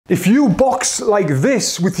If you box like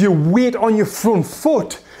this with your weight on your front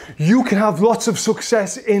foot, you can have lots of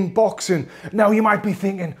success in boxing. Now you might be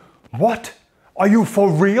thinking, what? Are you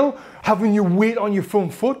for real? Having your weight on your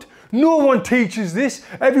front foot? No one teaches this.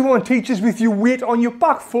 Everyone teaches with your weight on your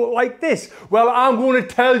back foot like this. Well, I'm going to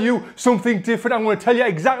tell you something different. I'm going to tell you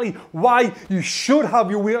exactly why you should have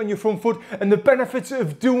your weight on your front foot and the benefits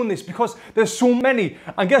of doing this, because there's so many.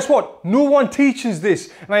 And guess what? No one teaches this.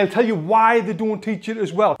 And I'll tell you why they don't teach it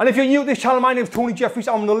as well. And if you're new to this channel, my name is Tony Jeffries.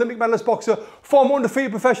 I'm an Olympic medalist boxer, former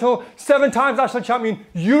undefeated professional, 7-time national champion,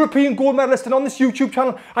 European gold medalist. And on this YouTube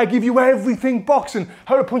channel, I give you everything boxing.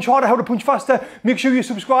 How to punch harder, how to punch faster. Make sure you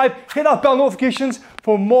subscribe. Hit that bell notifications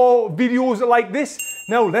for more videos like this.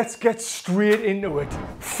 Now let's get straight into it.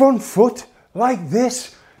 Front foot like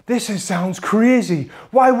this. This sounds crazy.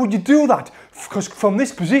 Why would you do that? Because from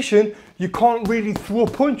this position, you can't really throw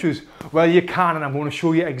punches. Well, you can, and I'm going to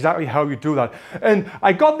show you exactly how you do that. And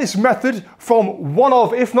I got this method from one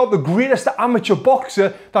of, if not the greatest amateur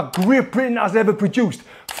boxer that Great Britain has ever produced,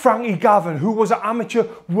 Frankie Gavin, who was an amateur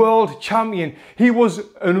world champion. He was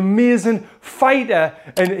an amazing fighter,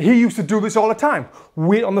 and he used to do this all the time.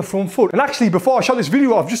 Weight on the front foot. And actually, before I shot this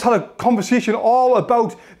video, I've just had a conversation all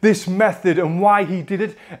about this method and why he did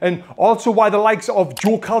it, and also why the likes of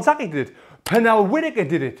Joe Calzaghe did it. Pernell Whitaker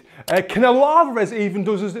did it. Canelo Alvarez even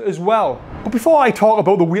does it as well. But before I talk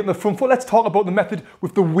about the weight on the front foot, let's talk about the method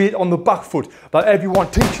with the weight on the back foot that everyone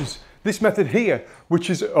teaches. This method here, which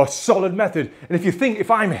is a solid method. And if you think, if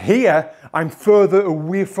I'm here, I'm further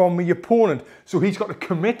away from my opponent. So he's got to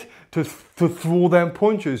commit to throw them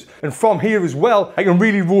punches. And from here as well, I can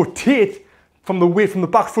really rotate from the weight from the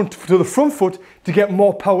back foot to the front foot to get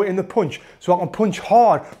more power in the punch. So I can punch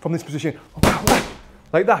hard from this position.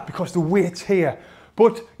 Like that, because the weight's here.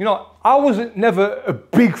 But, you know, I was never a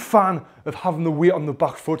big fan of having the weight on the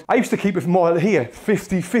back foot. I used to keep it more here,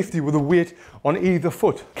 50-50 with the weight on either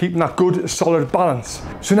foot, keeping that good, solid balance.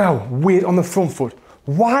 So now, weight on the front foot.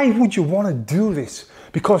 Why would you want to do this?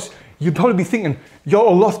 Because you'd probably be thinking, you're a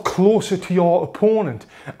lot closer to your opponent.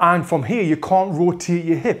 And from here, you can't rotate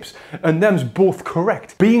your hips. And them's both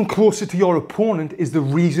correct. Being closer to your opponent is the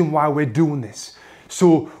reason why we're doing this.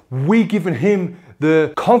 So we're giving him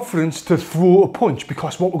the confidence to throw a punch,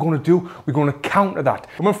 because what we're going to do, we're going to counter that.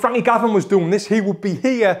 And when Frankie Gavin was doing this, he would be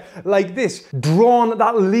here like this, drawing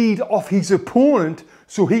that lead off his opponent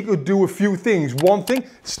so he could do a few things. One thing,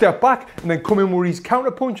 step back and then come in with his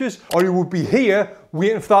counter punches, or he would be here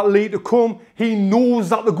waiting for that lead to come. He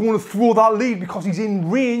knows that they're going to throw that lead because he's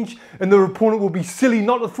in range, and their opponent will be silly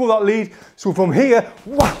not to throw that lead. So from here,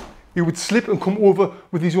 he would slip and come over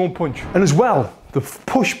with his own punch. And as well, the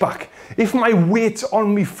pushback. If my weight's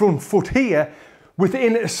on my front foot here,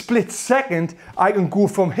 within a split second, I can go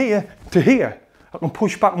from here to here. I can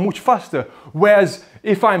push back much faster. Whereas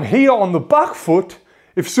if I'm here on the back foot,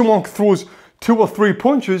 if someone throws 2 or 3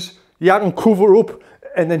 punches, yeah, I can cover up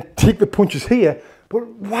and then take the punches here. But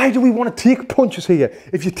why do we want to take punches here?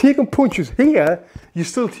 If you're taking punches here, you're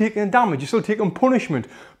still taking damage, you're still taking punishment.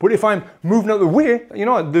 But if I'm moving out of the way, you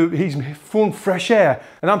know, he's throwing fresh air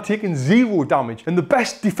and I'm taking 0 damage. And the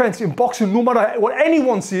best defense in boxing, no matter what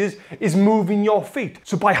anyone says, is moving your feet.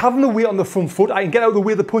 So by having the weight on the front foot, I can get out of the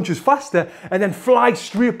way of the punches faster and then fly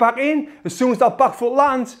straight back in as soon as that back foot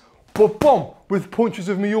lands, but boom, with punches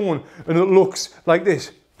of my own. And it looks like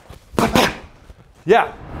this.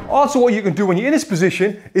 Yeah. Also, what you can do when you're in this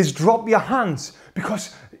position is drop your hands,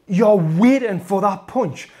 because you're waiting for that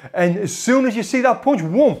punch. And as soon as you see that punch,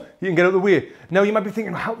 whoom, you can get out of the way. Now you might be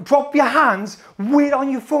thinking, drop your hands, weight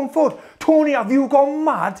on your front foot. Tony, have you gone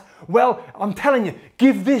mad? Well, I'm telling you,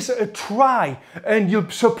 give this a try and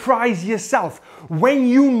you'll surprise yourself. When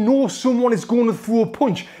you know someone is going to throw a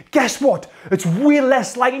punch, guess what? It's way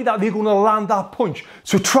less likely that they're going to land that punch.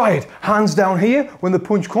 So try it. Hands down here when the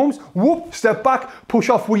punch comes. Whoop, step back, push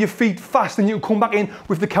off with your feet fast, and you can come back in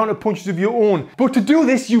with the counter punches of your own. But to do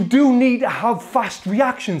this, you do need to have fast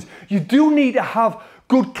reactions. You do need to have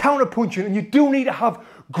good counter punching, and you do need to have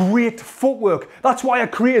great footwork. That's why I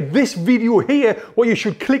created this video here, where you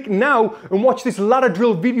should click now and watch this ladder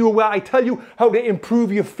drill video where I tell you how to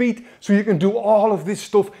improve your feet so you can do all of this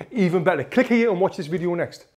stuff even better. Click here and watch this video next.